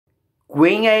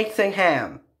Green Eggs and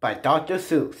Ham by Dr.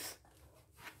 Seuss.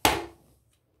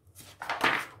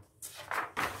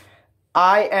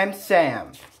 I am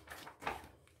Sam.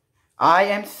 I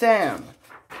am Sam.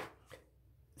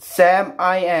 Sam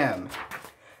I am.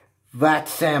 That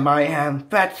Sam I am.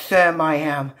 That Sam I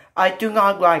am. I do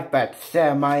not like that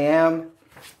Sam I am.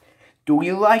 Do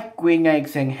you like green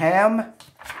eggs and ham?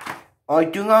 I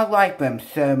do not like them,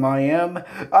 Sam I am.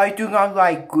 I do not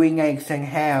like green eggs and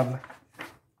ham.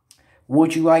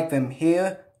 Would you like them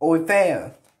here or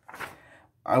there?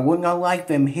 I would not like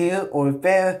them here or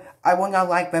there. I would not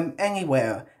like them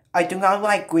anywhere. I do not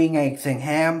like green eggs and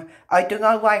ham. I do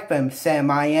not like them,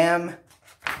 Sam I am.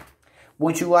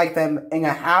 Would you like them in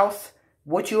a house?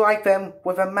 Would you like them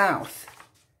with a mouse?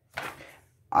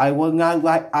 I do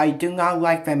not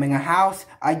like them in a house.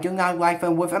 I do not like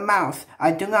them with a mouse.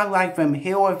 I do not like them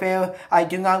here or there. I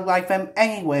do not like them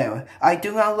anywhere. I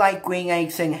do not like green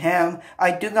eggs and ham.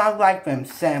 I do not like them,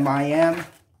 Sam I am.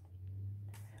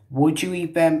 Would you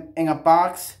eat them in a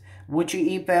box? Would you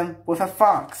eat them with a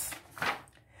fox?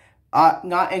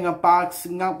 Not in a box,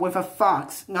 not with a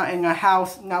fox, not in a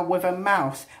house, not with a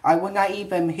mouse. I will not eat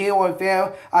them here or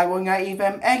there. I will not eat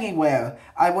them anywhere.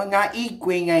 I will not eat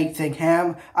green eggs and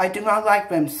ham. I do not like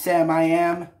them, Sam I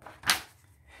am.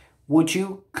 Could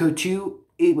you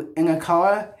eat in a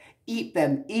car? Eat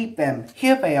them,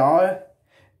 here they are.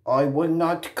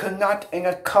 Could not in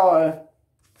a car.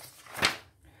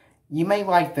 You may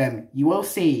like them, you will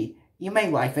see. You may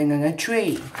like them in a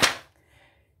tree.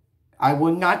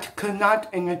 Could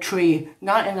not in a tree,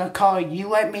 not in a car, you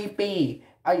let me be.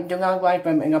 I do not like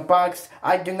them in a box.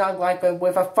 I do not like them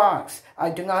with a fox.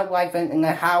 I do not like them in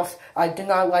a house. I do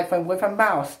not like them with a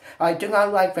mouse. I do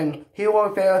not like them here or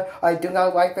there. I do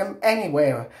not like them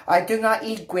anywhere. I do not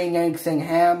eat green eggs and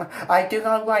ham. I do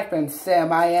not like them,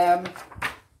 Sam I am.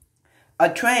 A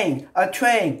train, a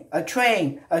train, a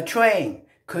train, a train.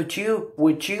 Would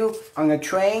you, on a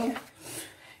train?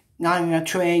 Not in a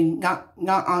train, not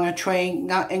on a train,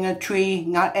 not in a tree,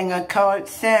 not in a car.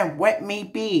 Sam, let me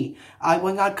be.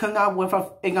 Could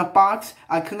not in a box.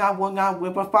 Will not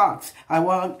with a fox. I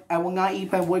will not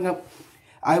eat them with a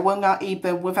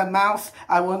mouse.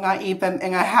 I will not eat them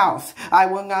in a house. I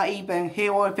will not eat them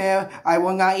here or there. I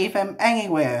will not eat them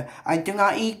anywhere. I do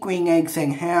not eat green eggs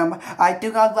and ham. I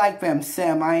do not like them,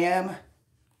 Sam I am.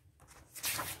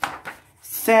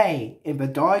 Say, in the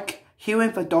dark, here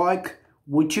in the dark,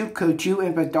 could you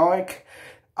in the dark?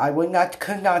 Could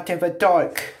not in the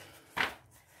dark.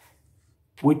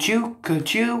 Could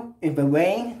you in the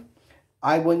rain?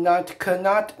 Could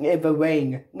not in the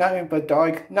rain. Not in the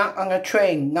dark, not on a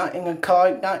train, not in a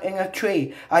car, not in a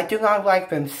tree. I do not like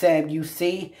them, Sam, you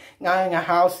see. Not in a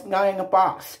house, not in a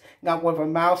box. Not with a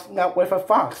mouse, not with a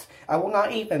fox. I will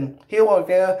not eat them here or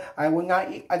there. I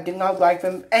do not like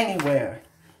them anywhere.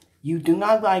 You do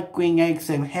not like green eggs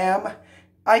and ham?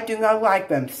 I do not like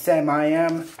them, Sam I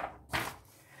am.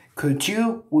 Would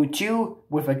you,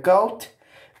 with a goat?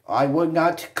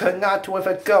 Could not with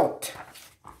a goat.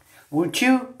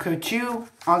 Could you,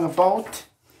 on a boat?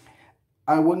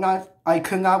 Would not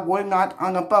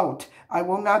on a boat.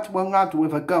 Will not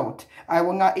with a goat. I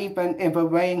will not eat them in the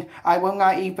rain. I will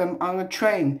not eat them on a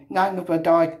train. Not in the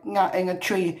dark, not in a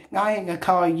tree, not in a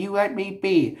car, you let me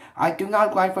be. I do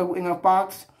not like them in a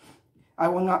box.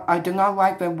 I do not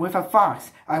like them with a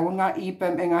fox. I will not eat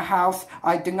them in a house.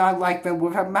 I do not like them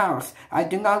with a mouse. I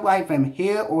do not like them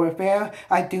here or there.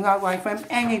 I do not like them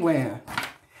anywhere.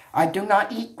 I do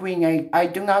not eat green eggs. I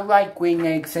do not like green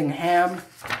eggs and ham.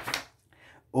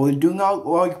 I do not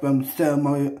like them, Sam.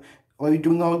 I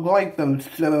do not like them,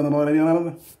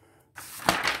 Sam.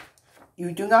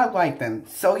 You do not like them,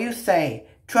 so you say.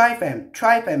 Try them,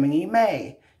 and you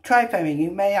may. Try them, and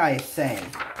you may, I say.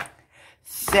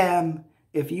 Sam,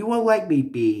 if you will let me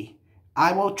be,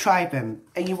 I will try them,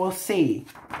 and you will see.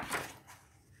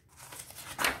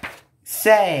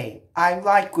 Say, I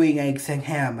like green eggs and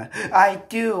ham. I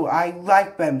do, I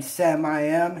like them, Sam I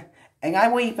am. And I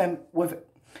will eat them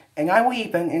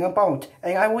in a boat,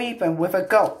 and I will eat them with a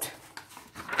goat.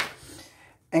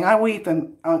 And I will eat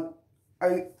them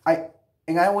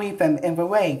in the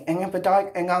rain, and in the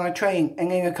dark, and on a train, and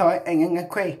in a car, and in a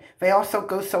crate. They also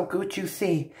go so good, you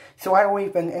see. So I will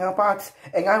eat them in a box,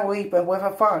 and I will eat them with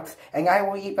a fox, and I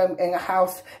will eat them in a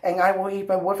house, and I will eat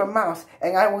them with a mouse,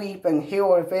 and I will eat them here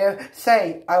or there.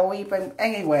 Say, I will eat them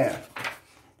anywhere.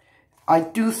 I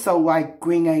do so like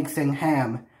green eggs and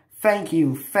ham. Thank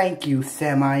you,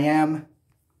 Sam I am.